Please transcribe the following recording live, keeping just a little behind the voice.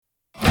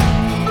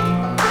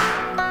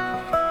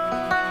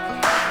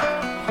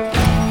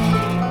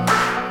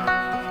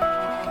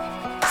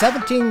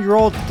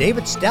17-year-old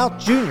David Stout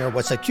Jr.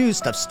 was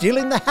accused of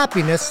stealing the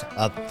happiness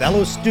of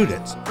fellow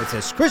students with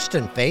his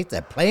Christian faith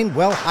at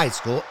Plainwell High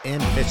School in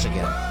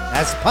Michigan.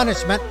 As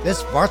punishment,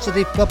 this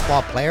varsity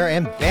football player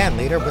and band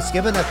leader was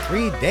given a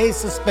 3-day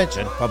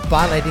suspension for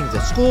violating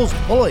the school's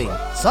bullying,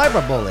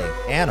 cyberbullying,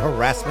 and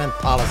harassment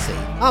policy.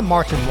 I'm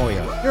Martin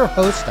Moyer, your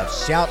host of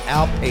Shout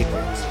Out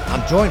Patriots.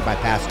 I'm joined by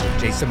Pastor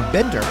Jason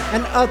Bender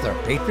and other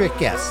Patriot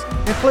guests,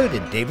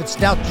 including David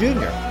Stout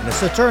Jr. and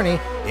his attorney,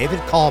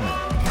 David Coleman.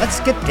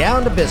 Let's get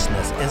down to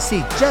business and see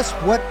just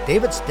what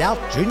David Stout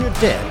Jr.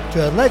 did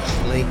to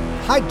allegedly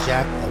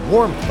hijack the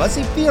warm,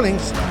 fuzzy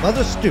feelings of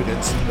other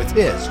students with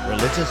his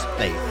religious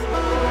faith.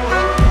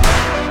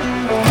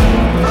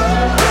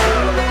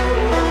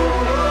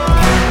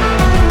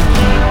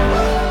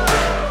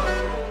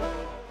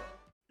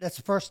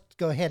 Let's first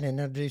go ahead and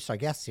introduce our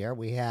guests here.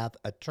 We have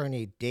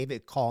attorney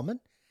David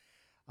Coleman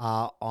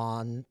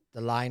on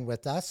the line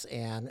with us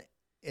and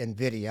in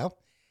video.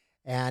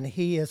 And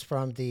he is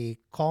from the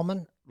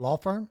Coleman Law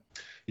Firm?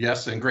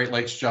 Yes, and Great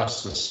Lakes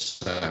Justice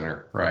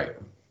Center, right.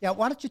 Yeah,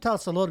 why don't you tell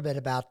us a little bit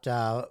about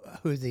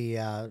who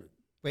the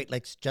Great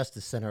Lakes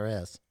Justice Center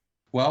is?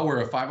 Well, we're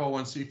a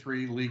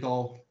 501c3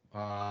 legal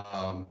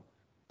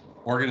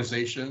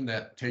organization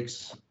that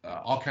takes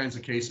all kinds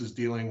of cases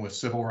dealing with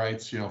civil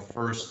rights,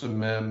 First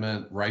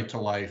Amendment, right to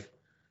life,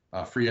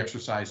 free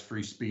exercise,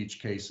 free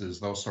speech cases,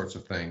 those sorts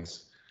of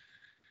things.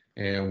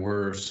 And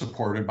we're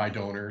supported by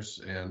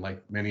donors and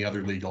like many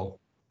other legal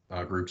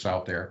groups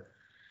out there.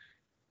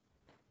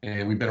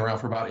 And we've been around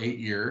for about 8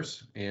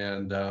 years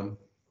and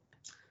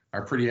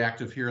are pretty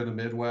active here in the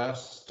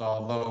Midwest,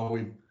 although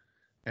we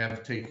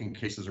have taken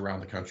cases around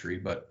the country,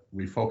 but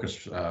we focus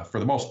for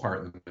the most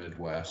part in the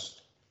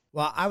Midwest.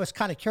 Well, I was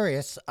kind of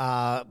curious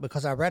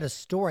because I read a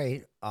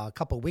story a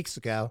couple of weeks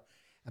ago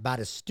about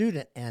a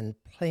student in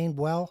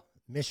Plainwell,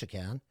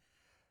 Michigan,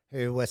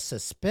 who was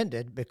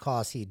suspended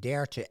because he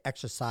dared to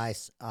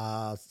exercise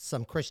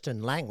some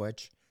Christian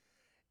language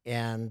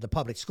in the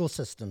public school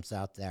systems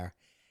out there.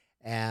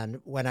 And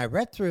when I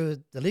read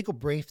through the legal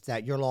brief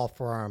that your law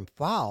firm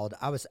filed,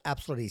 I was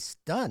absolutely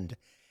stunned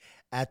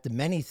at the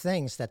many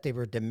things that they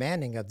were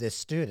demanding of this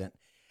student.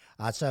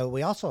 So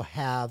we also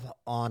have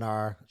on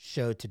our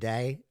show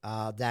today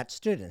that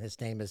student.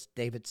 His name is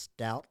David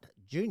Stout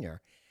Jr.,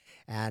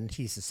 and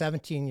he's a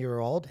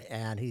 17-year-old,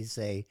 and he's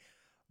a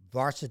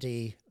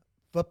varsity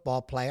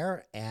football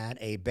player and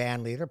a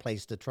band leader,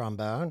 plays the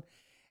trombone.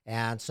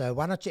 And so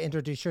why don't you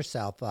introduce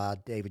yourself,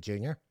 David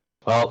Jr.?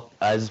 Well,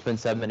 as it's been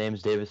said, my name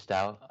is David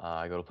Stout.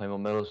 I go to Plainville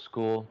Middle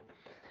School.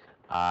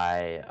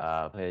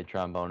 I play the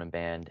trombone and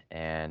band,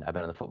 and I've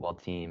been on the football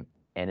team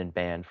and in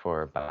band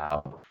for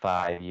about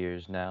 5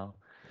 years now.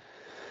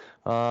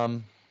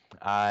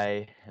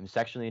 I am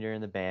section leader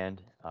in the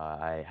band.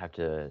 I have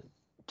to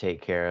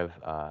take care of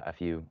a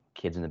few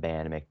kids in the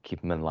band and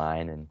keep them in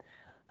line and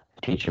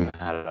teach them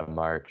how to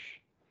march,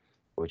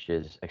 which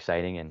is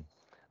exciting and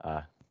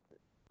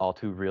all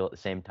too real at the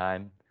same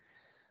time.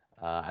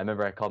 I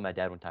remember I called my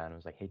dad one time and I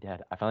was like, "Hey,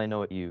 Dad, I finally know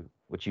what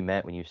you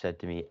meant when you said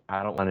to me,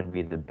 I don't want to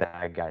be the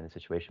bad guy in the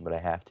situation, but I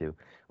have to,"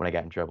 when I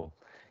got in trouble.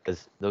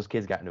 Because those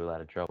kids got into a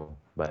lot of trouble.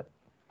 But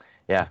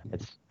yeah,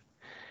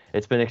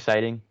 it's been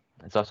exciting.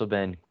 It's also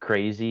been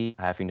crazy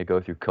having to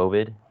go through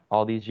COVID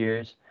all these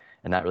years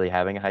and not really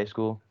having a high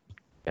school.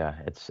 Yeah,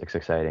 it's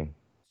exciting.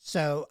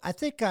 So I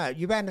think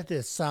you ran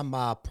into some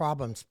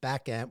problems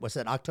back in, was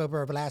it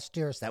October of last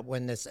year? Is that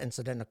when this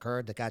incident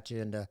occurred that got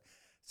you into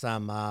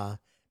some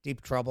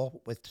deep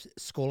trouble with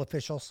school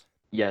officials?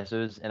 Yes, it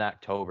was in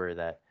October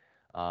that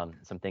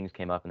some things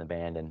came up in the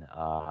band and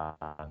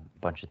a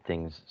bunch of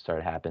things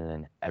started happening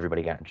and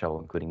everybody got in trouble,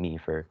 including me,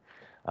 for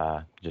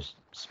just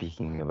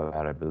speaking about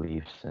our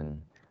beliefs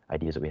and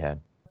ideas that we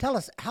had. Tell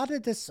us, how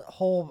did this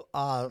whole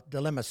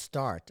dilemma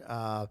start?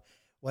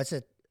 Was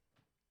it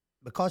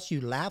because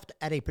you laughed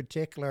at a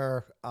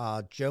particular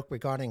joke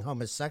regarding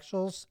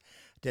homosexuals?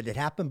 Did it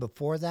happen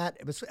before that?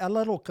 It was a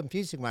little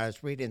confusing when I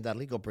was reading the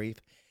legal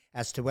brief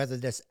as to whether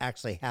this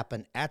actually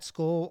happened at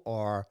school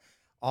or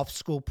off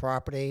school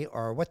property,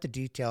 or what the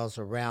details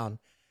around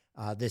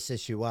this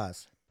issue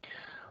was.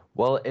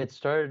 Well, it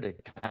started to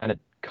kind of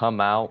come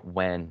out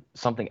when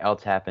something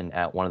else happened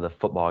at one of the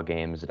football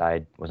games that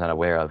I was not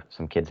aware of.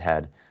 Some kids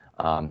had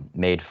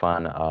made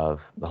fun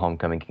of the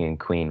homecoming king and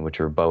queen, which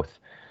were both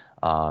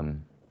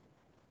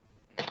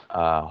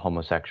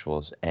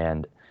homosexuals.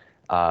 And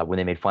when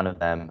they made fun of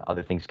them,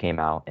 other things came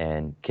out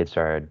and kids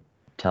started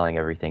telling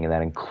everything, and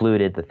that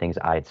included the things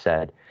I had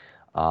said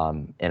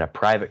in a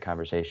private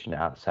conversation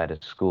outside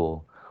of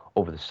school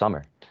over the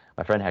summer.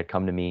 My friend had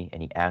come to me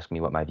and he asked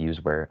me what my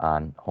views were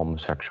on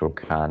homosexual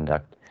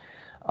conduct,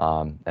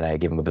 and I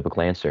gave him a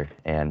biblical answer,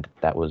 and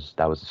that was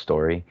the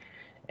story.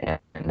 And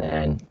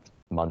then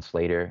months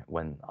later,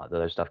 when the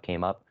other stuff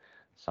came up,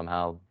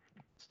 somehow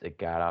it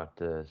got out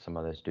to some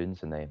other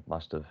students, and they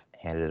must have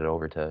handed it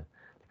over to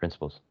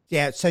principals.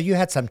 Yeah, so you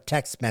had some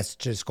text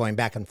messages going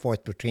back and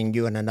forth between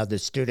you and another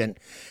student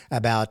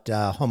about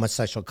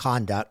homosexual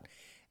conduct,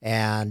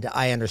 and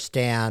I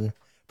understand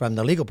from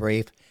the legal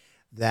brief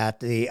that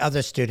the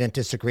other student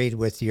disagreed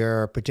with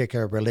your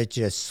particular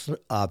religious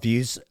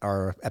views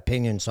or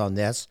opinions on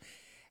this,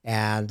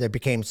 and there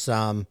became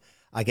some,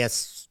 I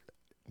guess,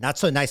 not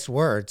so nice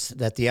words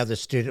that the other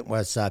student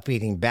was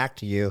feeding back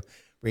to you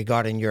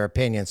regarding your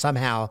opinion.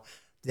 Somehow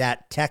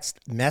that text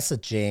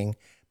messaging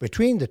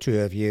between the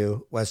two of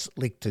you was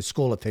leaked to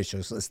school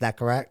officials. Is that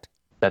correct?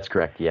 That's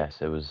correct. Yes,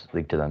 it was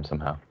leaked to them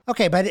somehow.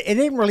 Okay, but it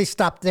didn't really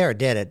stop there,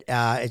 did it?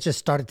 It just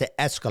started to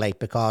escalate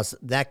because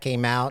that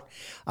came out.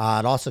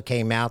 It also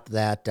came out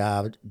that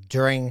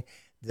during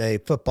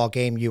the football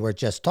game you were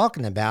just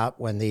talking about,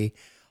 when the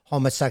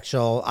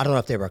homosexual, I don't know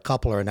if they were a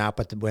couple or not,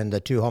 but when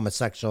the two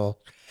homosexual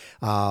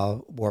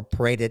were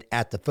paraded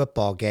at the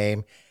football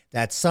game,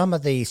 that some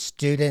of the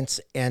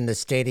students in the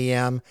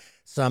stadium,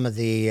 some of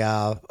the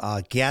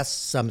guests,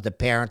 some of the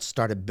parents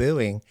started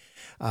booing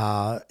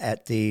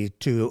at the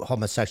two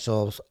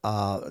homosexuals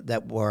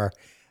that were,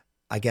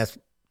 I guess,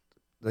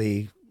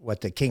 the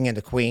king and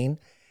the queen.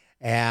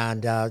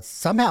 And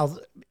somehow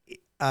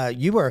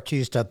you were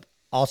accused of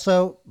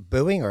also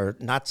booing or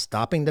not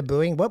stopping the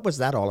booing. What was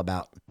that all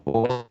about?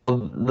 Well,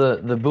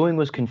 the booing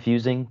was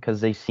confusing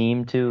because they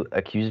seemed to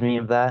accuse me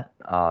of that.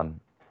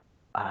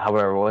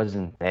 However, I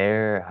wasn't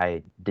there.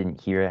 I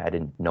didn't hear it. I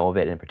didn't know of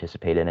it. I didn't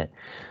participate in it.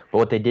 But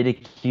what they did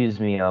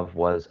accuse me of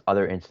was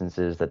other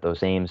instances that those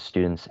same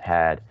students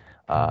had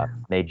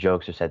made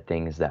jokes or said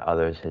things that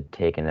others had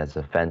taken as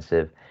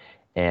offensive.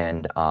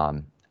 And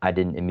I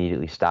didn't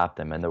immediately stop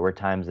them. And there were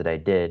times that I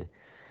did.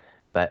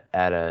 But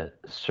at a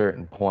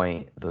certain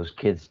point, those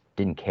kids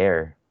didn't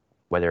care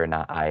whether or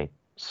not I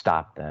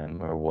stopped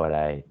them or what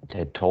I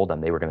had told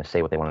them. They were going to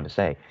say what they wanted to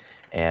say.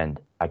 And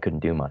I couldn't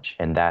do much.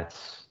 And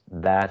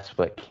that's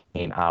what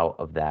came out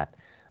of that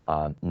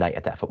night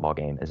at that football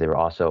game, is they were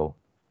also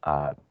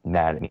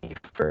mad at me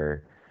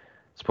for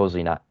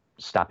supposedly not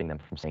stopping them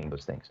from saying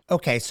those things.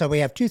 Okay, so we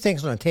have two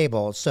things on the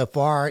table. So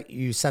far,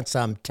 you sent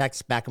some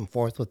texts back and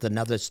forth with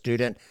another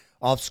student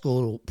off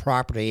school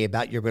property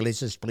about your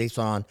religious beliefs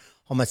on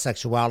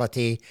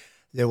homosexuality.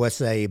 There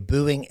was a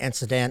booing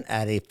incident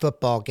at a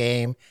football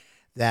game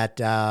that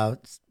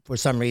for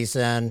some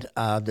reason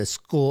the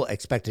school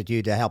expected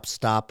you to help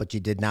stop, but you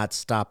did not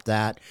stop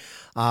that.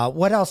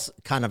 What else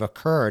kind of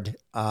occurred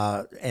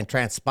and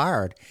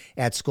transpired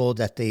at school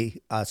that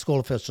the school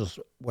officials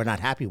were not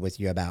happy with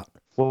you about?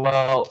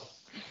 Well,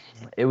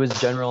 it was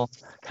general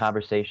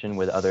conversation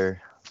with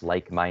other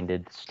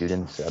like-minded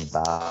students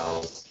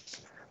about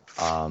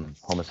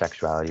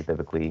homosexuality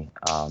biblically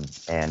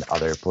and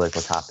other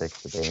political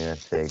topics that they didn't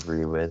necessarily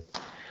agree with.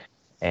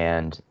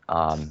 And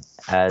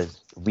as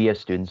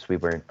students, we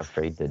weren't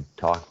afraid to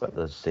talk about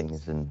those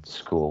things in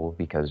school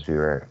because we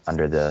were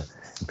under the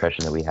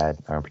impression that we had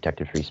our own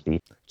protected free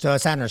speech. So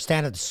as I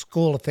understand it, the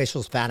school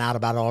officials found out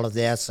about all of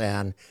this,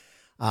 and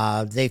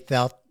they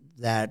felt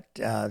that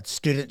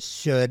students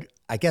should,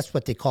 I guess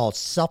what they call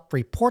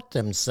self-report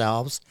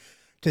themselves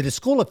to the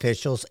school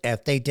officials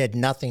if they did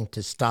nothing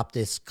to stop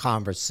this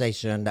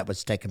conversation that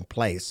was taking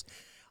place.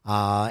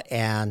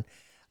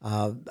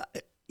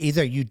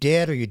 Either you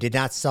did or you did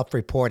not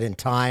self-report in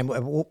time.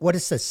 What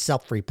is this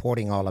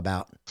self-reporting all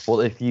about? Well,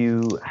 if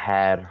you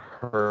had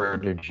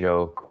heard a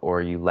joke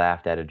or you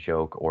laughed at a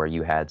joke or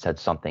you had said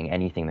something,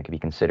 anything that could be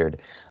considered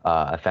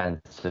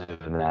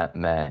offensive, and that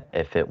meant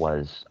if it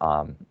was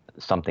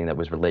something that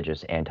was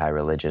religious,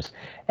 anti-religious,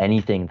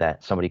 anything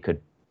that somebody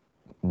could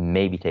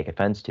maybe take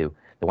offense to,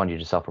 they wanted you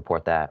to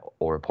self-report that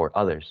or report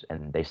others.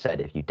 And they said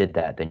if you did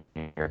that, then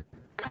your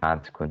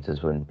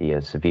consequences wouldn't be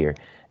as severe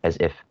as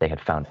if they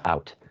had found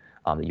out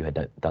that you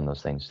had done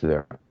those things through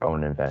their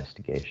own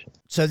investigation.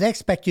 So they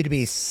expect you to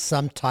be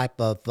some type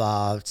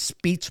of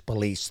speech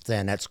police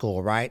then at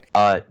school, right?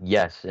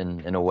 Yes,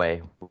 in a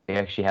way. We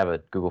actually have a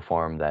Google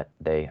form that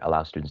they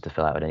allow students to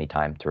fill out at any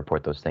time to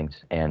report those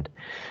things. And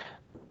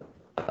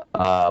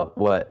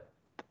what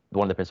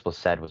one of the principals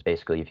said was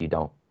basically if you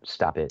don't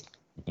stop it,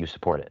 you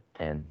support it.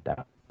 And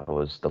that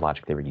was the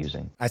logic they were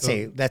using. I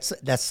see. That's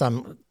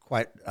some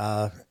quite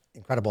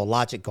incredible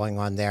logic going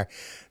on there.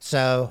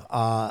 So,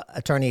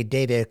 Attorney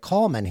David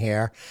Coleman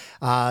here,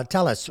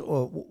 tell us,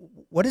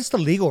 what is the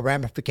legal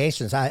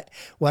ramifications?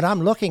 What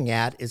I'm looking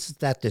at is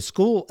that the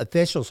school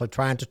officials are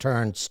trying to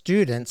turn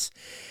students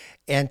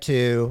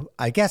into,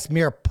 I guess,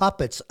 mere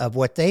puppets of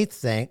what they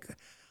think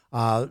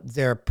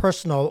their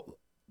personal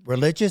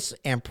religious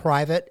and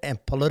private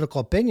and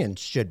political opinions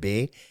should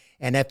be.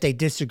 And if they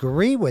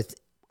disagree with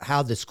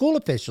how the school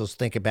officials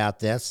think about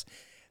this,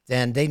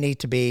 then they need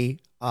to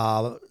be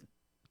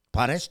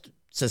punished,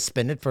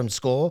 suspended from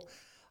school,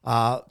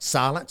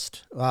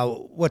 silenced.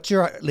 What's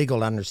your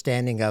legal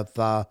understanding of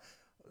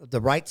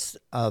the rights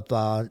of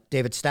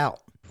David Stout?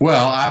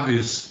 Well,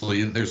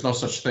 obviously, there's no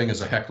such thing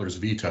as a heckler's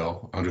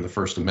veto under the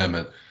First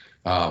Amendment.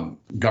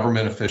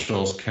 Government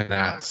officials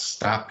cannot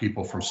stop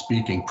people from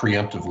speaking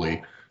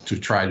preemptively to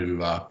try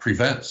to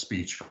prevent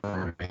speech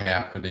from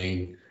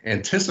happening,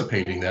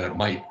 anticipating that it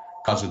might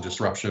cause a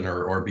disruption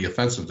or be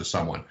offensive to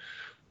someone.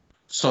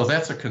 So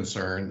that's a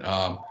concern.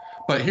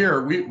 But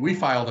here we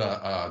filed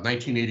a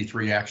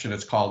 1983 action,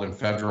 it's called, in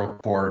federal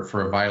court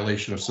for a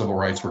violation of civil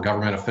rights where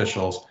government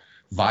officials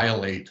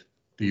violate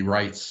the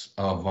rights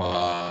of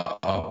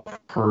a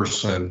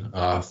person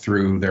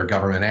through their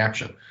government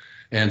action.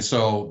 And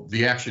so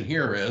the action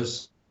here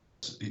is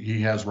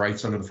he has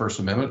rights under the First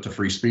Amendment to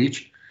free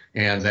speech,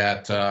 and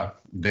that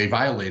they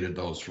violated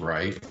those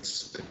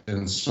rights.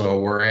 And so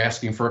we're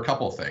asking for a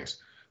couple of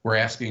things. We're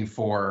asking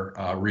for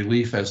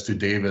relief as to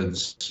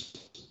David's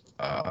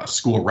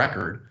school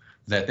record,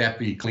 that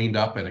be cleaned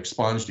up and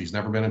expunged. He's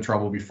never been in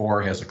trouble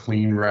before, has a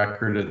clean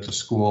record at the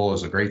school,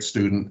 is a great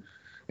student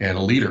and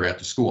a leader at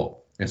the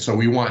school. And so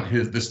we want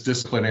this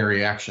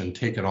disciplinary action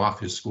taken off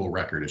his school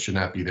record. It should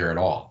not be there at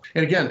all.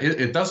 And again,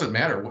 it doesn't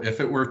matter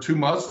if it were two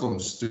Muslim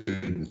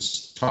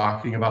students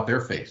talking about their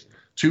faith,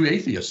 two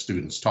atheist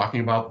students talking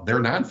about their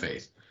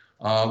non-faith,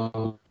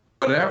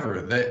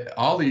 whatever.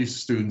 All these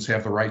students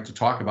have the right to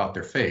talk about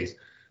their faith.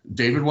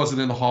 David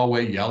wasn't in the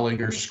hallway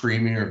yelling or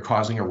screaming or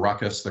causing a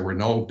ruckus. There were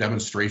no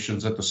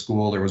demonstrations at the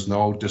school. There was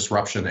no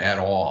disruption at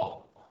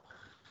all.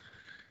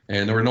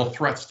 And there were no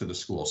threats to the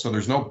school. So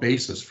there's no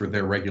basis for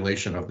their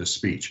regulation of this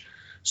speech.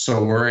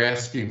 So we're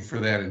asking for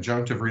that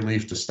injunctive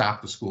relief to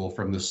stop the school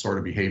from this sort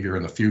of behavior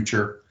in the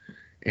future.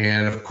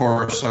 And of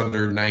course,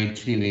 under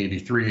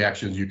 1983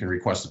 actions, you can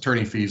request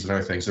attorney fees and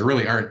other things. There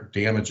really aren't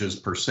damages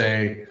per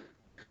se.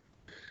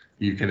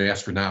 You can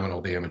ask for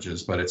nominal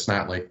damages, but it's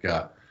not like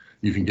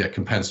you can get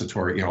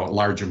compensatory,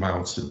 large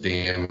amounts of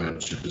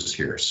damages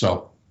here.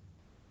 So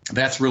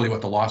that's really what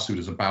the lawsuit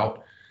is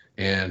about.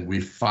 And we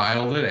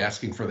filed it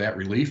asking for that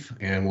relief,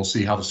 and we'll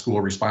see how the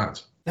school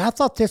responds. Now, I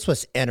thought this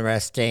was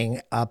interesting.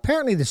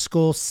 Apparently, the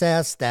school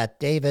says that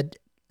David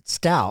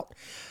Stout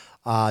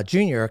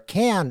Jr.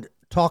 can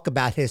talk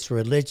about his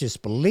religious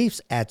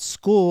beliefs at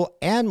school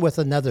and with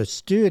another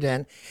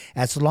student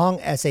as long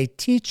as a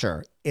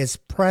teacher is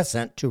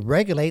present to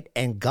regulate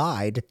and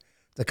guide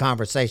the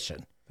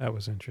conversation. That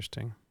was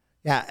interesting.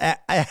 Yeah,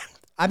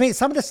 I mean,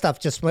 some of this stuff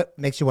just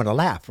makes you want to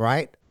laugh,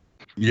 right?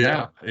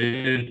 Yeah,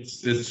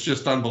 it's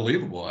just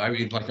unbelievable. I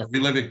mean, like, are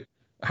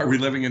we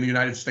living in the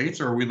United States,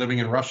 or are we living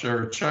in Russia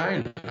or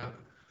China?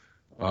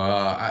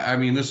 I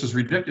mean, this is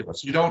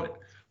ridiculous.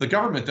 The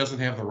government doesn't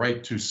have the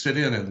right to sit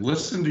in and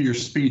listen to your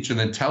speech and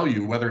then tell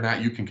you whether or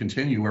not you can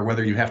continue or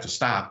whether you have to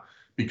stop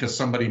because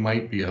somebody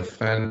might be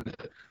offended.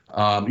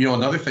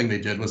 Another thing they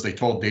did was they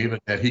told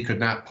David that he could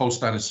not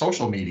post on his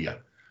social media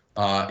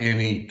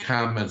any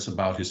comments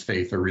about his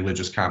faith or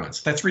religious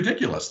comments. That's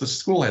ridiculous. The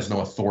school has no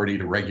authority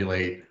to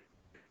regulate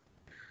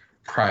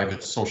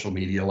private social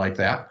media like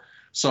that.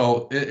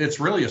 So it's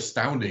really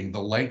astounding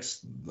the lengths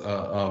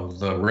of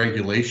the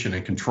regulation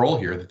and control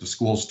here that the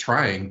school's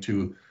trying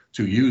to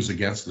use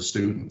against the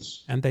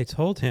students. And they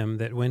told him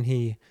that when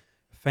he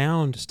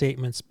found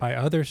statements by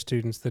other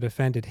students that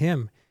offended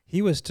him,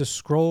 he was to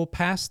scroll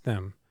past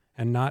them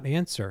and not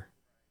answer.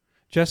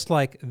 Just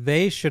like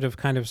they should have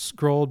kind of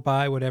scrolled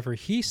by whatever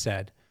he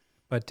said,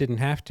 but didn't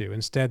have to.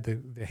 Instead,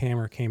 the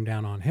hammer came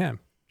down on him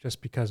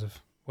just because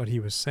of what he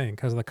was saying,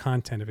 because of the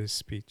content of his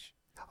speech.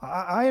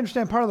 I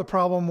understand part of the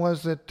problem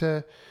was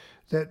that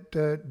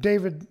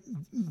David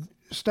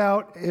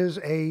Stout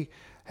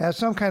has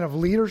some kind of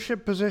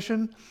leadership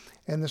position,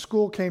 and the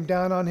school came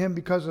down on him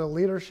because of the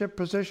leadership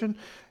position.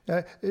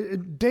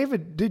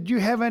 David, did you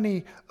have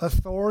any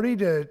authority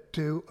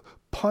to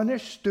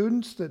punish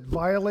students that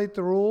violate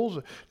the rules,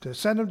 to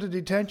send them to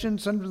detention,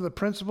 send them to the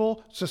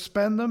principal,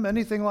 suspend them,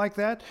 anything like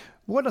that?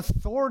 What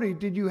authority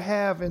did you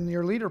have in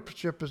your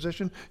leadership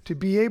position to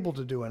be able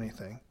to do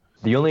anything?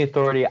 The only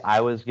authority I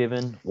was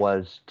given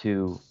was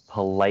to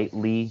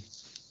politely,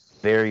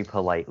 very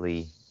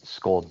politely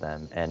scold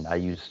them, and I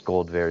use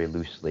scold very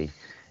loosely,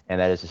 and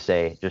that is to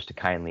say, just to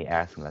kindly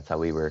ask them. That's how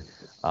we were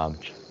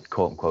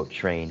quote unquote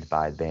trained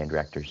by the band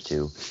directors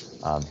to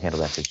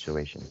handle that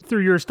situation.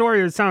 Through your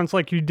story, it sounds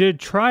like you did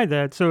try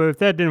that. So if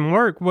that didn't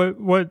work,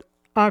 what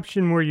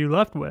option were you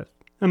left with?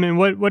 I mean,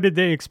 what did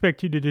they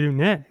expect you to do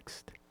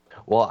next?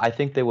 Well, I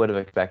think they would have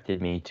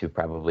expected me to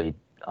probably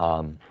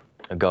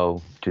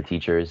go to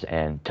teachers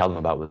and tell them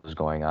about what was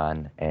going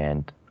on,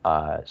 and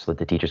so that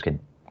the teachers could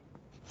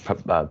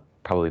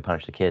probably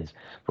punish the kids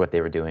for what they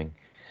were doing.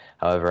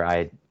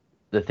 However,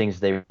 the things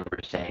they were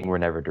saying were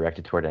never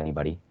directed toward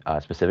anybody.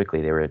 Specifically,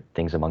 they were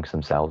things amongst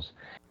themselves.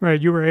 Right,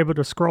 you were able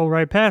to scroll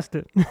right past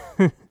it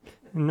and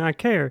not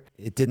care.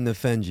 It didn't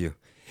offend you.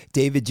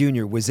 David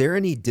Jr., was there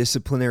any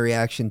disciplinary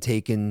action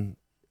taken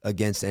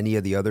against any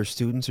of the other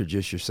students or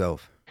just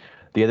yourself?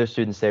 The other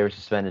students, they were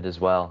suspended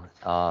as well.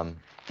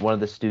 One of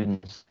the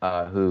students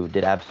who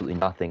did absolutely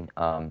nothing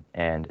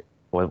and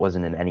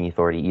wasn't in any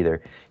authority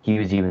either, he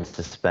was even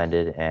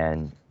suspended,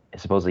 and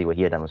supposedly what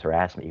he had done was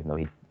harassment, even though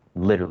he'd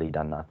literally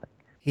done nothing.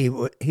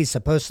 He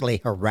supposedly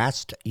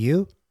harassed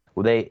you?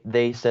 Well,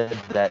 they said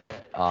that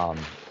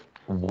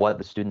what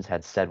the students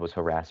had said was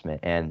harassment,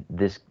 and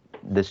this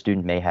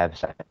student may have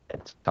said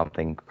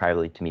something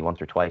privately to me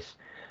once or twice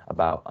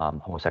about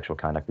homosexual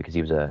conduct because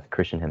he was a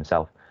Christian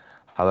himself.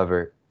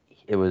 However,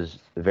 it was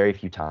very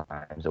few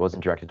times. It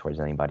wasn't directed towards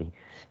anybody,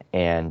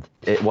 and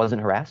it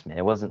wasn't harassment.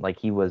 It wasn't like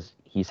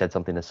he said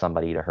something to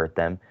somebody to hurt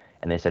them,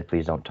 and they said,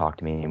 please don't talk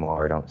to me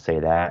anymore, or don't say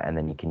that, and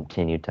then he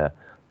continued to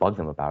bug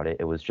them about it.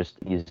 It was just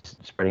he's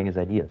spreading his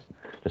ideas,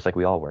 just like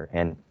we all were.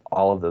 And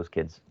all of those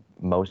kids,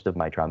 most of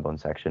my trombone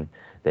section,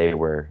 they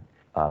were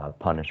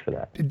punished for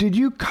that. Did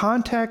you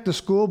contact the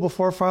school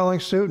before filing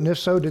suit? And if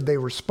so, did they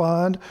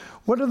respond?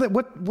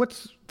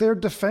 What's their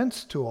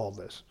defense to all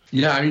this?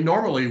 Yeah, I mean,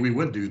 normally we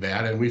would do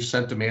that, and we've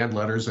sent demand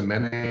letters in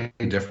many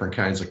different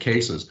kinds of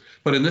cases.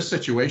 But in this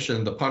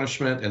situation, the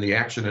punishment and the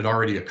action had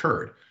already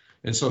occurred.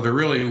 And so there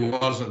really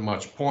wasn't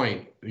much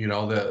point,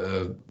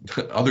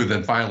 other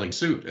than filing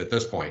suit at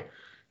this point,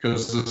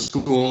 because the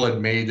school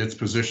had made its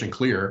position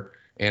clear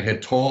and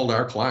had told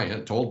our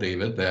client, told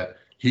David, that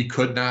he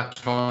could not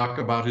talk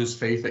about his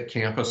faith at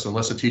campus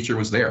unless a teacher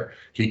was there.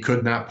 He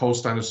could not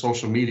post on his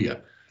social media.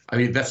 I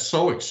mean, that's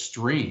so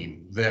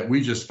extreme that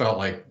we just felt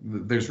like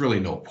there's really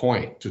no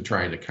point to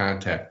trying to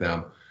contact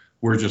them.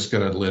 We're just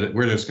going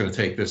to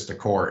take this to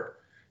court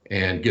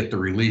and get the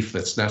relief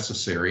that's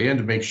necessary and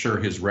to make sure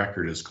his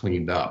record is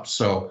cleaned up.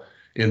 So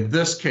in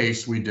this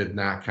case, we did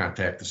not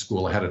contact the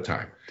school ahead of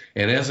time.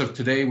 And as of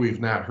today,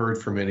 we've not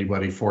heard from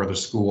anybody for the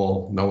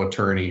school, no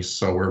attorneys.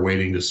 So we're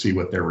waiting to see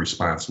what their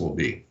response will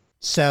be.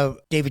 So,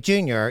 David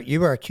Jr.,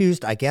 you were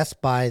accused, I guess,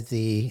 by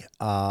the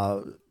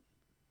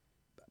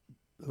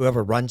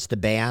whoever runs the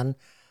band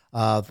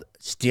of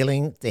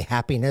stealing the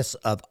happiness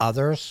of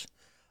others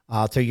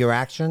through your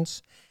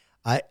actions.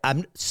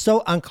 I'm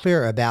so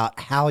unclear about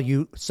how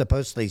you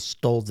supposedly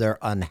stole their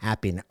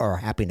unhappiness or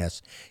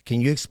happiness. Can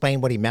you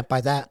explain what he meant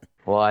by that?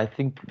 Well, I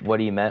think what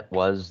he meant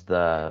was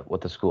what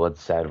the school had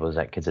said was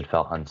that kids had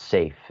felt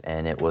unsafe,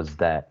 and it was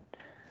that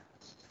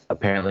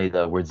apparently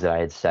the words that I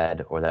had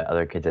said or that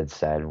other kids had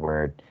said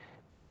were,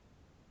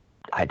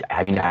 I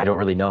mean, I don't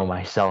really know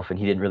myself, and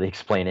he didn't really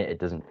explain it. It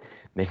doesn't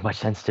make much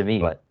sense to me,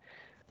 but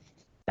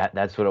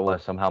that's what it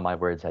was. Somehow my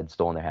words had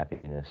stolen their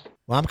happiness.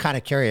 Well, I'm kind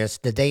of curious.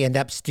 Did they end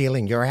up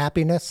stealing your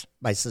happiness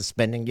by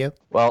suspending you?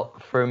 Well,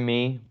 for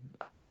me,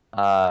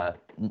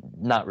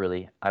 not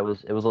really. It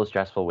was a little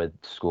stressful with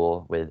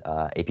school, with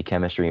AP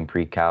Chemistry and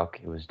Pre-Calc.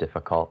 It was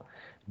difficult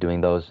doing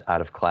those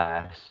out of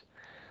class.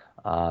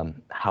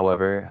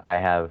 However, I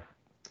have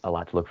a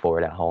lot to look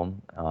forward at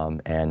home,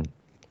 and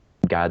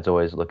God's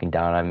always looking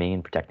down on me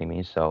and protecting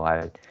me.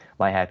 So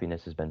my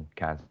happiness has been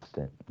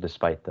constant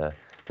despite the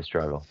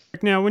struggle.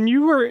 Now, when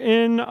you were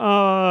in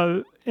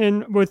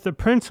with the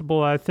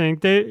principal, I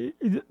think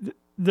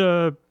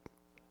the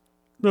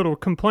little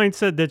complaint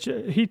said that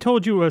he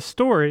told you a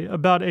story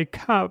about a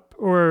cop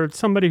or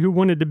somebody who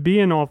wanted to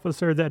be an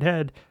officer that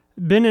had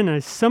been in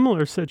a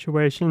similar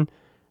situation,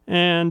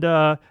 and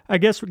I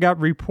guess got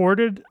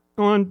reported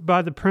on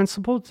by the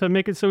principal to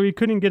make it so he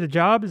couldn't get a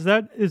job. Is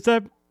that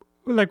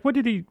like, what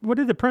did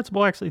the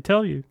principal actually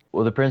tell you?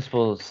 Well, the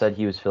principal said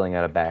he was filling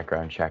out a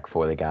background check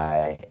for the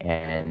guy,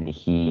 and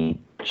he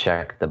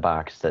checked the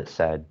box that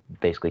said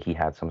basically he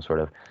had some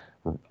sort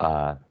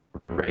of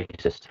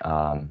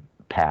racist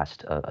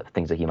past,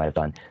 things that he might have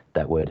done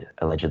that would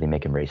allegedly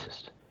make him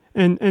racist.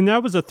 And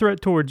that was a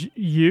threat towards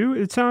you,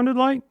 it sounded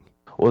like?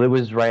 Well, it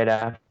was right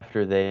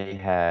after they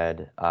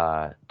had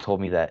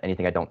told me that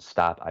anything I don't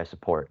stop, I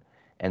support.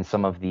 And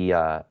some of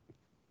the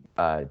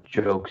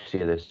jokes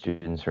the other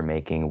students were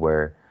making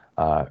were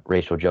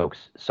racial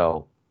jokes.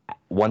 So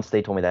once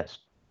they told me that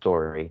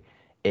story,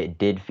 it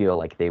did feel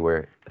like they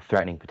were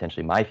threatening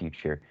potentially my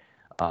future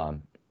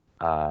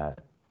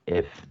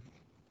if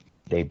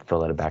they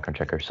filled out a background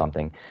check or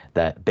something,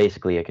 that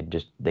basically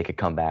they could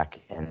come back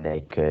and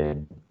they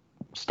could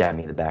stab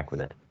me in the back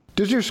with it.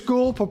 Does your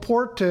school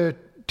purport to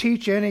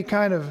teach any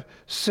kind of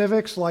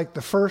civics like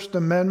the First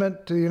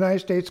Amendment to the United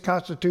States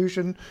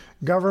Constitution,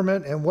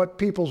 government, and what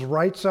people's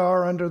rights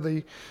are under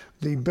the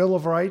Bill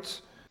of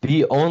Rights?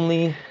 The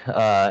only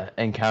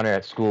encounter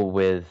at school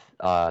with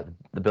the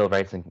Bill of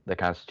Rights and the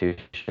Constitution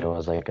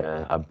was like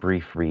a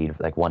brief read,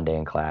 like one day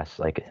in class,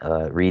 like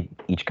read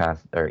each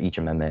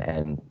amendment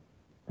and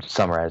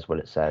summarize what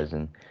it says,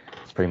 and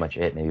that's pretty much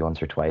it. Maybe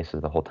once or twice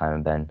the whole time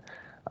I've been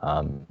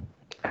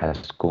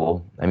at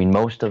school. I mean,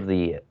 most of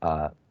the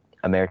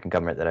American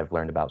government that I've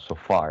learned about so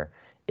far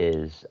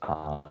is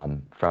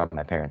from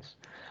my parents.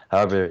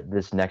 However,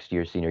 this next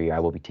year, senior year, I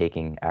will be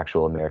taking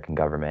actual American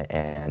government,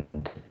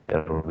 and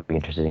it'll be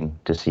interesting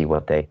to see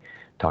what they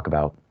talk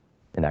about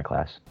in that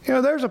class. You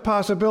know, there's a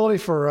possibility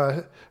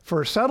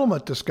for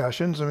settlement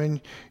discussions. I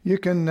mean, you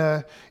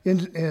can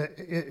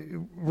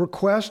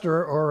request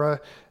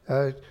or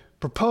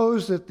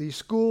propose that the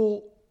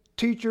school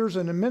teachers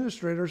and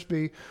administrators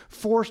be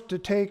forced to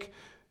take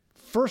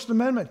First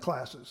Amendment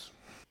classes.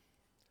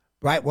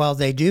 Right. Well,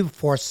 they do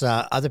force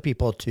other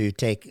people to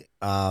take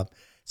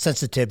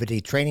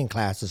sensitivity training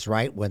classes,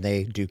 right, when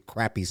they do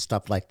crappy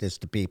stuff like this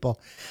to people.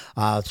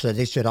 So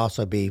they should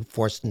also be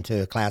forced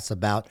into a class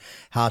about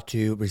how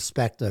to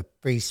respect the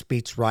free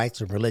speech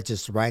rights and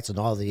religious rights and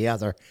all the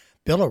other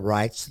Bill of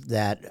Rights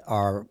that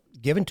are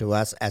given to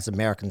us as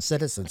American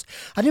citizens.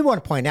 I do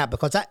want to point out,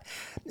 because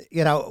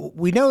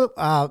we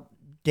know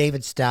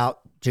David Stout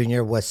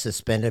Jr. was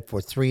suspended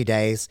for 3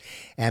 days.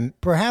 And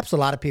perhaps a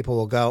lot of people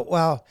will go,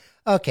 well,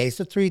 okay,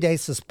 so 3 day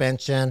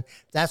suspension,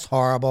 that's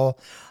horrible.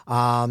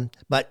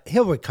 But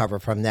he'll recover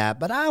from that.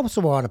 But I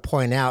also want to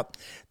point out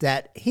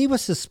that he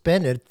was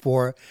suspended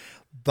for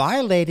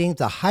violating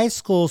the high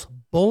school's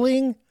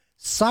bullying,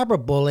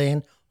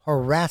 cyberbullying,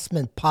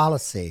 harassment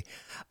policy.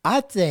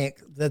 I think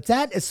that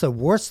that is the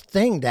worst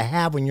thing to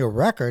have on your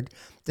record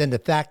than the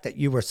fact that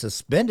you were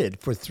suspended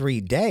for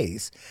 3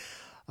 days.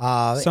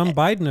 Some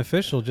Biden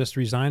official just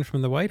resigned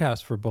from the White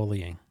House for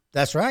bullying.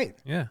 That's right.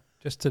 Yeah,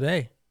 just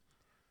today.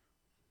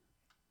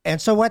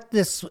 And so what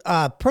this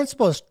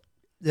principal,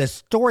 the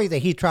story that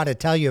he tried to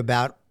tell you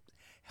about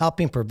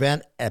helping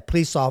prevent a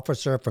police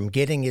officer from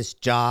getting his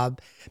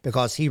job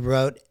because he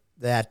wrote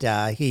that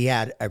he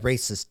had a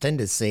racist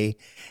tendency.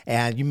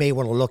 And you may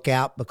want to look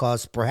out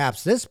because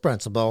perhaps this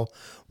principal,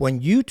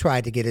 when you try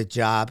to get a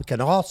job,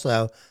 can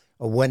also,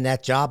 when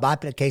that job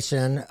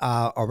application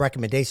or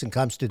recommendation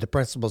comes to the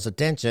principal's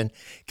attention,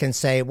 can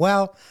say,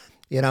 well,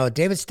 you know,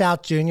 David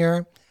Stout Jr.,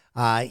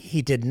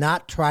 he did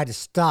not try to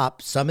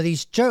stop some of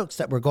these jokes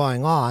that were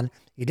going on.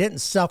 He didn't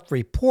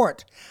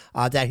self-report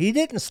that he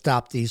didn't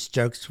stop these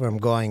jokes from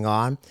going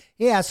on.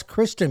 He has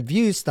Christian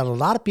views that a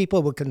lot of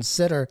people would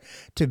consider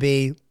to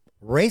be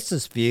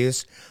racist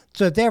views.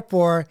 So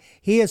therefore,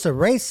 he is a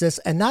racist.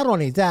 And not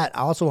only that, I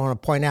also want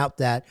to point out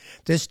that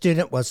this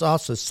student was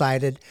also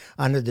cited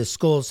under the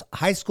school's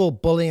high school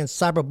bullying,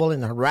 cyberbullying,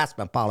 and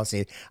harassment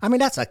policy. I mean,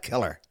 that's a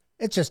killer.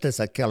 It just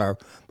is a killer.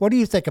 What do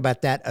you think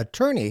about that,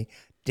 Attorney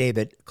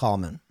David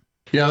Kallman?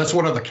 Yeah, that's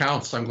one of the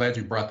counts. I'm glad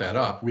you brought that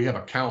up. We have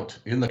a count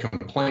in the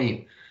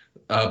complaint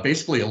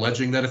basically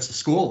alleging that it's the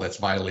school that's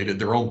violated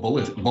their own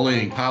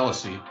bullying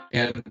policy.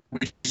 And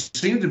we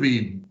seem to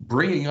be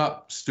bringing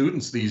up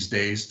students these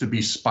days to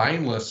be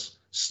spineless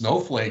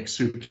snowflakes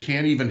who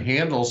can't even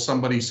handle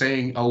somebody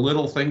saying a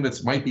little thing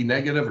that might be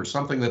negative or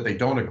something that they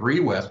don't agree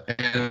with.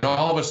 And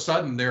all of a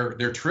sudden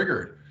they're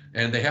triggered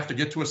and they have to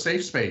get to a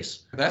safe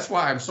space. That's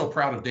why I'm so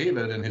proud of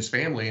David and his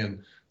family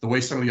and the way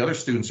some of the other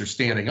students are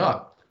standing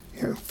up.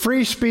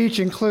 Free speech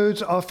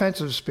includes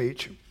offensive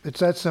speech.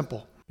 It's that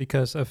simple.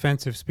 Because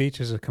offensive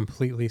speech is a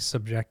completely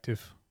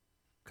subjective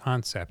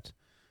concept.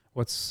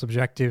 What's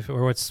subjective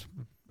or what's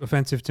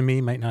offensive to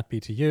me might not be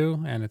to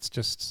you, and it's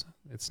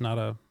not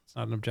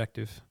an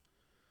objective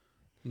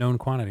known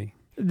quantity.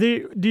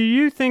 Do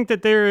you think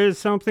that there is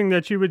something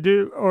that you would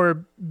do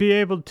or be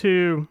able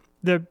to,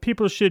 that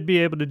people should be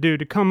able to do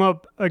to come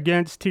up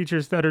against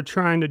teachers that are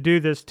trying to do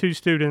this to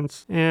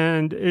students?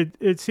 And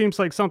it seems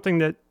like something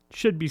that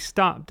should be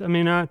stopped. I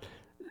mean,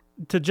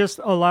 to just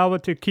allow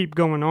it to keep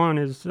going on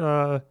is,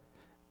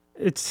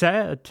 it's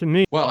sad to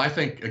me. Well, I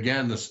think,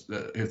 again,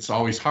 it's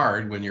always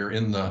hard when you're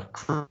in the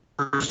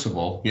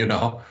crucible, you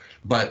know,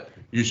 but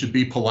you should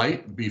be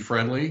polite, be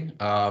friendly,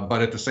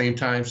 but at the same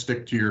time,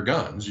 stick to your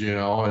guns, you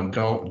know, and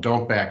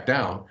don't back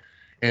down,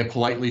 and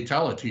politely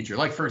tell a teacher.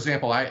 Like, for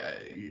example,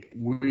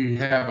 we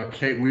have a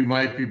case, we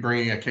might be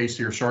bringing a case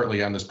here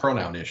shortly on this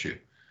pronoun issue,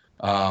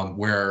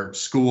 where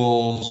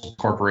schools,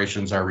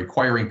 corporations are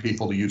requiring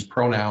people to use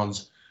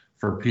pronouns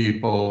for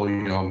people,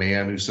 you know, a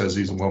man who says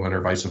he's a woman or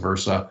vice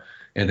versa,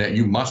 and that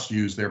you must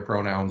use their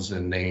pronouns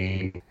and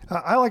name.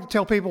 I like to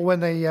tell people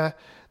when they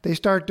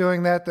start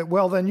doing that,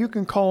 well, then you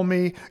can call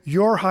me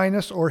Your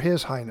Highness or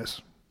His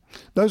Highness.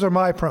 Those are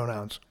my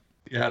pronouns.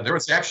 Yeah, there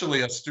was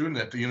actually a student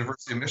at the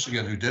University of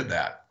Michigan who did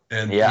that.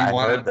 And Yeah, he I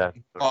wanted heard that.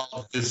 to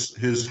call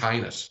His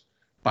Highness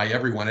by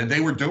everyone. And they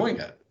were doing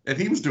it. And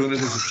he was doing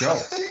it as a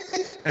joke.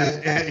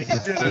 and he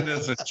did it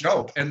as a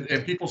joke. And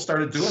people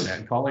started doing that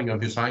and calling him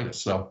His Highness.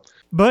 So,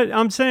 But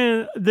I'm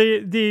saying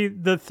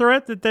the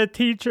threat that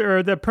teacher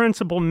or the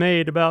principal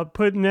made about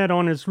putting that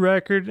on his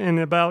record and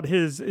about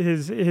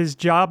his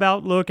job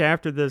outlook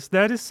after this,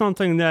 that is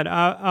something that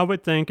I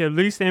would think at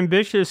least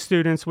ambitious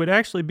students would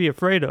actually be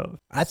afraid of.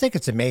 I think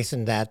it's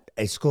amazing that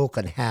a school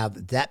can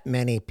have that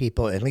many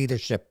people in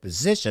leadership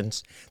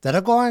positions that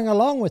are going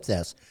along with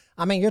this.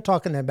 I mean, you're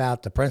talking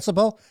about the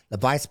principal, the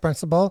vice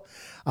principal,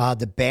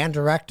 the band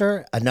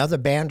director, another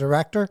band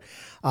director,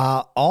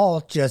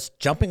 all just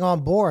jumping on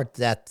board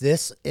that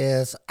this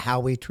is how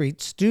we treat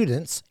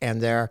students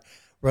and their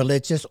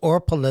religious or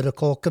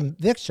political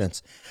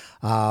convictions.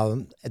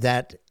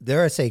 That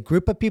there is a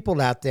group of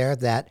people out there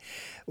that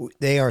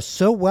they are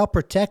so well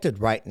protected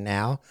right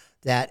now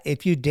that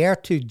if you dare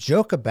to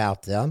joke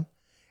about them,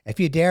 if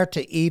you dare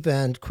to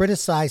even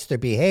criticize their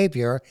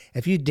behavior,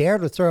 if you dare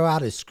to throw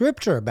out a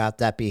scripture about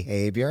that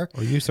behavior,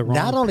 Or use the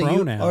wrong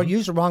pronoun. or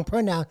use the wrong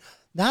pronoun,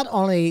 not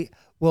only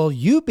will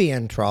you be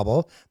in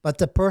trouble, but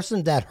the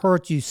person that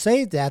heard you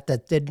say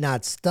that did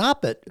not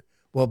stop it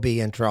will be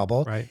in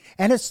trouble. Right.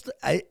 And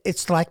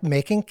it's like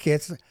making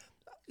kids,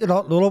 you know,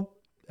 little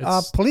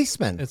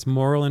policemen. It's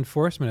moral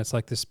enforcement. It's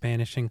like the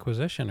Spanish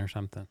Inquisition or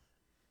something.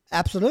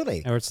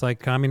 Absolutely. Or it's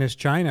like communist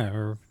China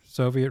or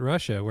Soviet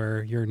Russia,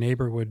 where your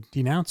neighbor would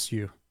denounce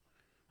you.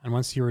 And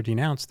once you were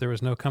denounced, there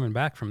was no coming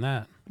back from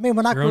that. I mean,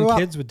 when I Your grew own up,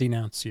 kids would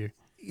denounce you.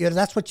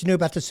 that's what you knew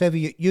about the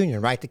Soviet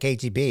Union, right? The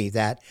KGB,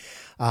 that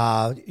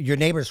your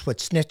neighbors would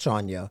snitch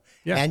on you,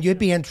 Yeah. and you'd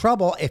be in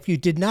trouble if you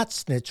did not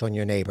snitch on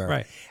your neighbor.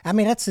 Right. I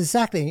mean, that's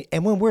exactly.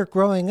 And when we're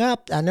growing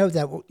up, I know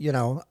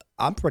that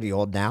I'm pretty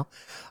old now.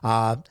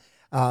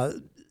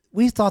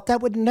 We thought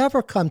that would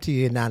never come to the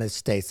United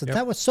States.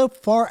 That was so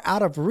far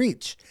out of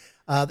reach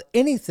of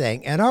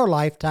anything in our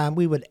lifetime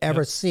we would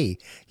ever see.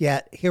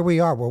 Yet here we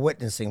are. We're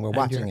witnessing. We're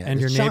watching it. And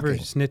It's your neighbor,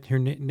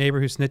 shocking. neighbor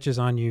who snitches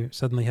on you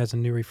suddenly has a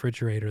new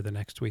refrigerator the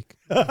next week,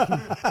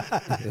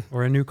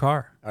 or a new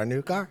car, Our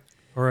new car.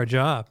 or a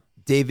job.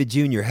 David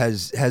Jr.,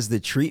 has the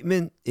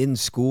treatment in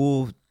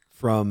school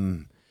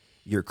from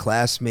your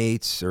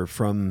classmates or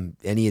from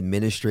any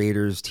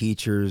administrators,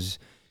 teachers,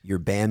 your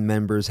band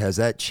members, has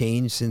that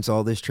changed since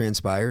all this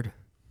transpired?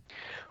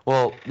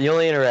 Well, the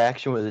only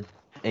interaction with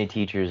any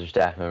teachers or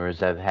staff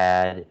members I've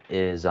had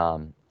is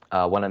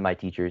one of my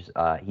teachers.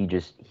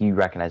 He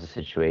recognized the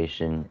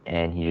situation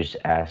and he just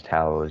asked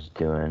how I was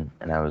doing,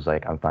 and I was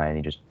like, I'm fine.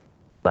 He just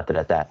left it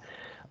at that.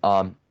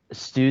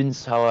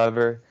 Students,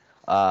 however,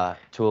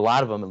 to a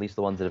lot of them, at least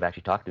the ones that have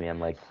actually talked to me, I'm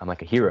like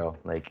a hero.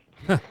 Like,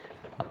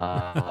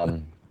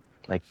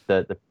 like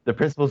the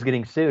principal's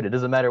getting sued. It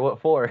doesn't matter what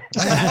for.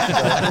 So,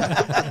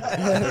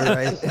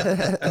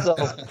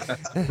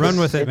 Run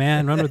with it,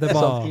 man. Run with the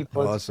some ball.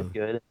 people, it's Awesome.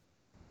 good.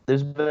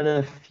 There's been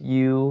a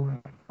few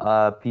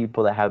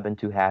people that have been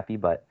too happy,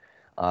 but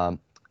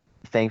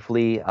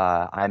thankfully,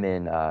 I'm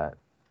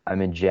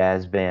in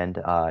jazz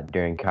band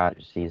during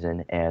concert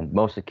season, and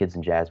most of the kids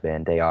in jazz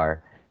band, they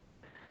are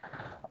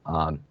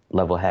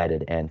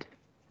level-headed, and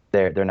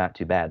they're not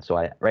too bad.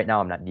 So right now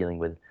I'm not dealing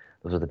with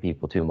those other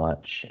people too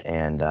much,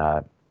 and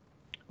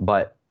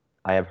but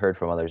I have heard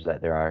from others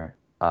that there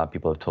are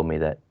people have told me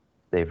that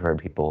they've heard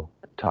people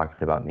talking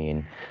about me,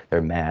 and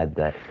they're mad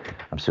that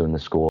I'm suing the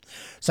school.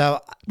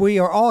 So we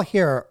are all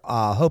here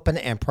hoping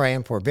and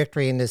praying for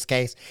victory in this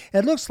case.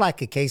 It looks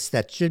like a case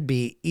that should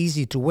be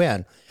easy to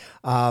win.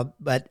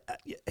 But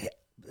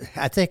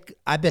I think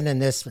I've been in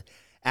this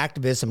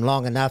activism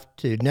long enough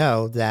to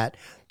know that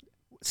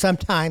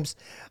sometimes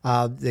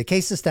the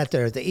cases that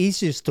are the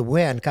easiest to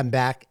win come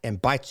back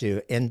and bite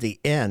you in the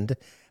end,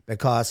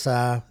 because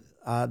there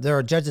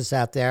are judges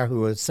out there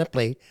who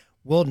simply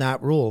will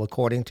not rule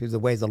according to the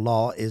way the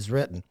law is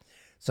written.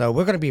 So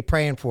we're going to be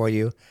praying for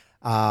you,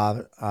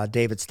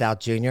 David Stout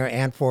Jr.,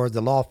 and for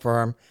the law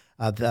firm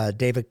of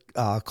David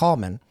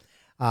Coleman.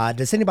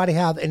 Does anybody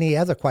have any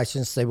other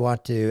questions they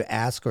want to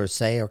ask or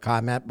say or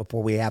comment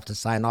before we have to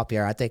sign off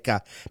here? I think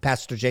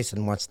Pastor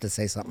Jason wants to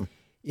say something.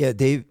 Yeah,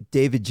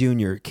 David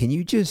Jr., can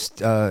you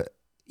just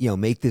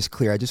make this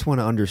clear? I just want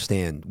to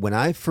understand. When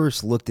I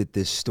first looked at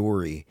this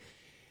story,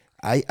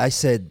 I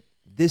said,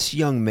 this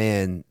young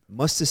man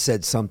must have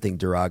said something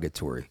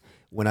derogatory.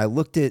 When I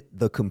looked at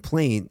the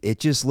complaint, it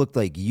just looked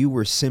like you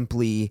were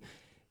simply,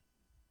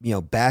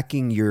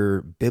 backing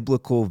your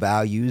biblical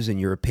values and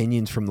your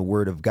opinions from the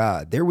Word of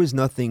God. There was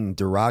nothing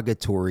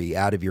derogatory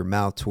out of your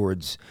mouth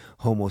towards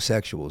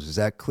homosexuals. Is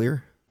that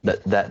clear?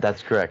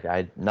 That's correct.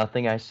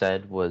 Nothing I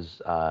said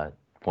was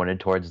pointed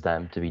towards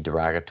them to be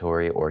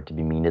derogatory or to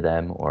be mean to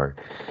them or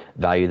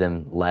value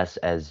them less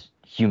as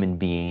human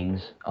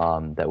beings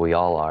that we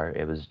all are.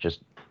 It was just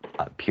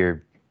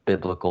pure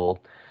biblical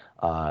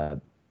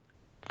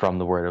from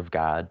the Word of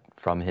God,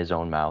 from His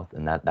own mouth,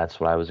 and that's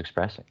what I was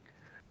expressing.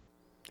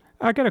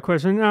 I got a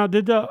question. Now, do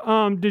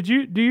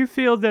you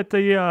feel that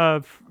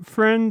the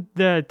friend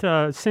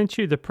that sent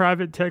you the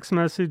private text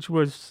message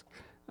was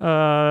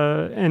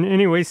in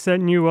any way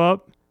setting you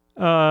up?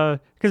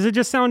 Because it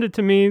just sounded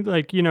to me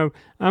like,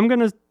 I'm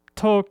going to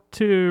talk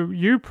to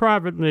you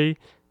privately,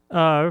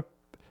 ask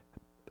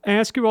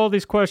you all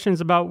these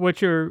questions about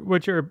what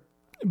your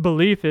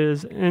belief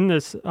is in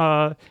this,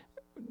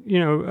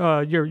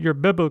 your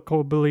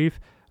biblical belief,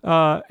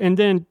 and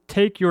then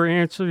take your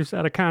answers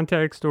out of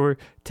context or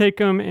take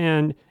them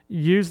and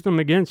use them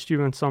against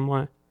you in some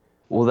way.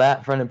 Well,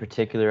 that friend in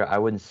particular, I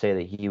wouldn't say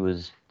that he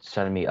was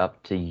setting me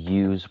up to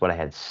use what I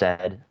had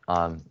said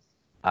out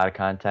of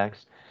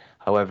context.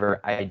 However,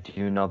 I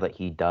do know that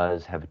he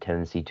does have a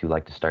tendency to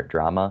like to start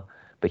drama,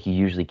 but he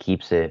usually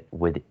keeps it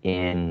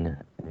within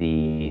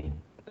the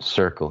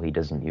circle. He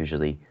doesn't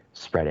usually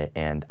spread it,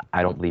 and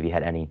I don't believe he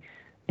had any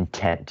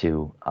intent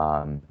to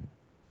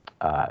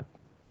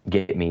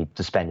get me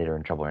suspended or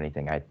in trouble or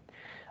anything.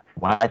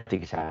 What I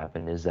think has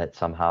happened is that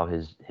somehow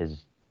he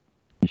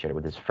shared it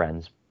with his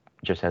friends,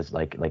 just as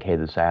like, hey,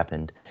 this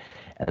happened,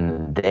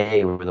 and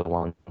they were the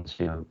ones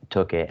who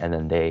took it, and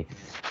then they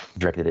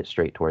directed it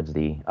straight towards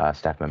the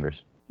staff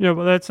members. Yeah,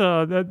 well, that's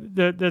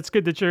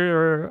good that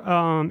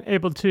you're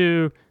able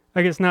to,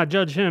 I guess, not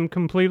judge him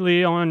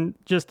completely on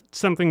just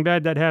something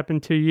bad that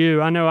happened to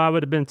you. I know I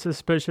would have been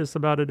suspicious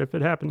about it if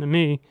it happened to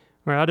me,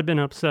 or I'd have been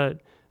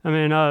upset. I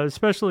mean,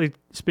 especially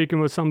speaking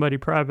with somebody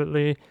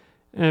privately,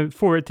 and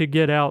for it to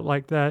get out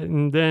like that,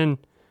 and then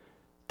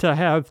to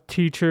have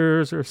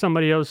teachers or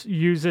somebody else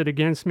use it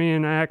against me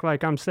and act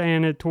like I'm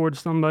saying it towards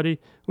somebody,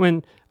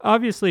 when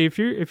obviously if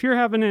you're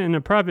having it in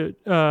a private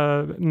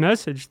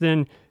message,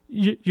 then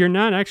you're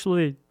not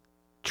actually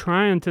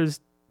trying to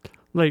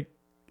like,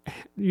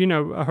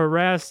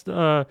 harassed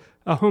a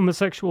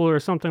homosexual or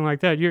something like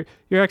that. You're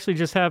actually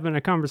just having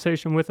a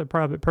conversation with a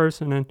private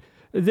person, and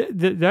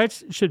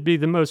that should be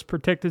the most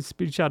protected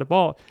speech out of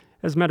all.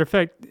 As a matter of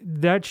fact,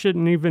 that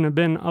shouldn't even have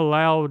been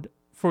allowed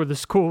for the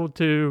school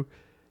to,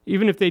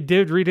 even if they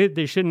did read it,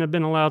 they shouldn't have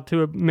been allowed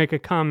to make a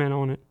comment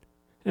on it,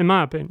 in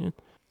my opinion.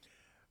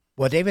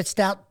 Well, David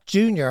Stout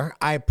Jr.,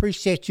 I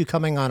appreciate you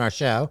coming on our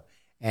show.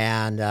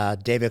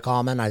 And David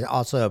Coleman, I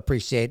also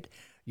appreciate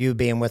you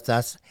being with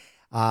us.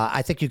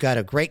 I think you got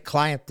a great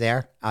client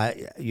there.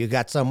 You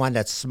got someone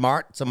that's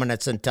smart, someone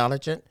that's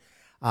intelligent.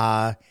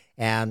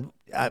 And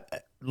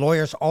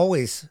lawyers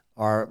always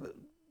are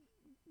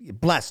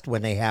blessed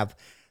when they have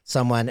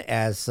someone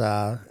as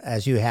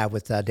you have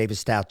with David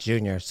Stout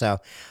Jr. So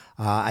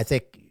I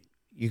think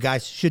you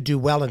guys should do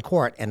well in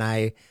court, and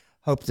I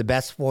hope the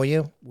best for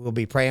you. We'll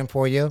be praying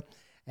for you,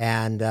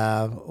 and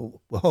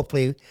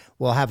hopefully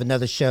we'll have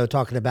another show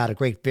talking about a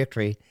great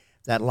victory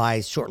that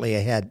lies shortly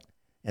ahead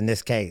in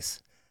this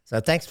case. So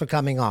thanks for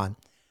coming on.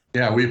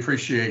 Yeah, we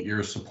appreciate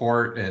your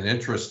support and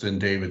interest in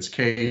David's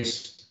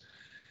case.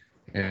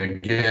 And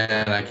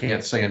again, I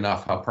can't say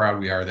enough how proud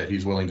we are that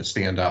he's willing to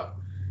stand up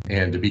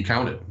and to be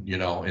counted,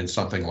 in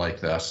something like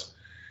this.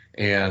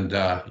 And,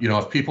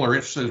 if people are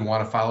interested and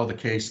want to follow the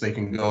case, they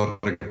can go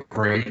to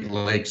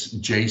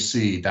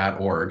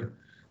GreatLakesJC.org,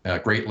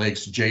 Great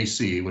Lakes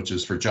JC, which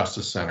is for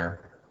Justice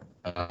Center,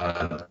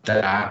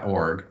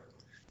 .org.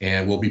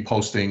 And we'll be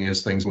posting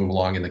as things move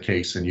along in the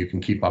case, and you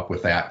can keep up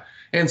with that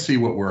and see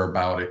what we're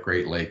about at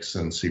Great Lakes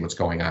and see what's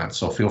going on.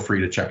 So feel free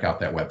to check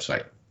out that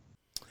website.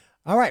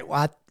 All right.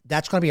 Well,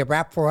 that's going to be a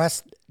wrap for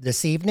us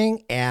this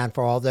evening. And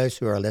for all those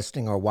who are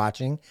listening or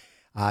watching,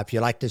 if you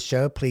like this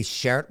show, please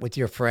share it with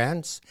your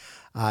friends.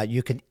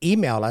 You can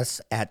email us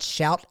at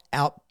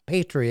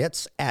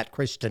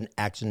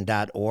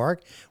shoutoutpatriots@christianaction.org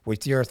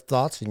with your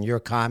thoughts and your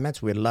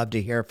comments. We'd love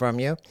to hear from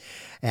you.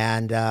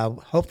 And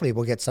hopefully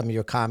we'll get some of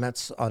your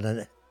comments on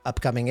an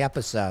upcoming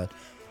episode.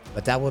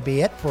 But that will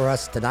be it for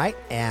us tonight.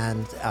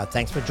 And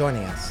thanks for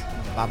joining us.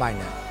 Bye-bye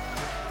now.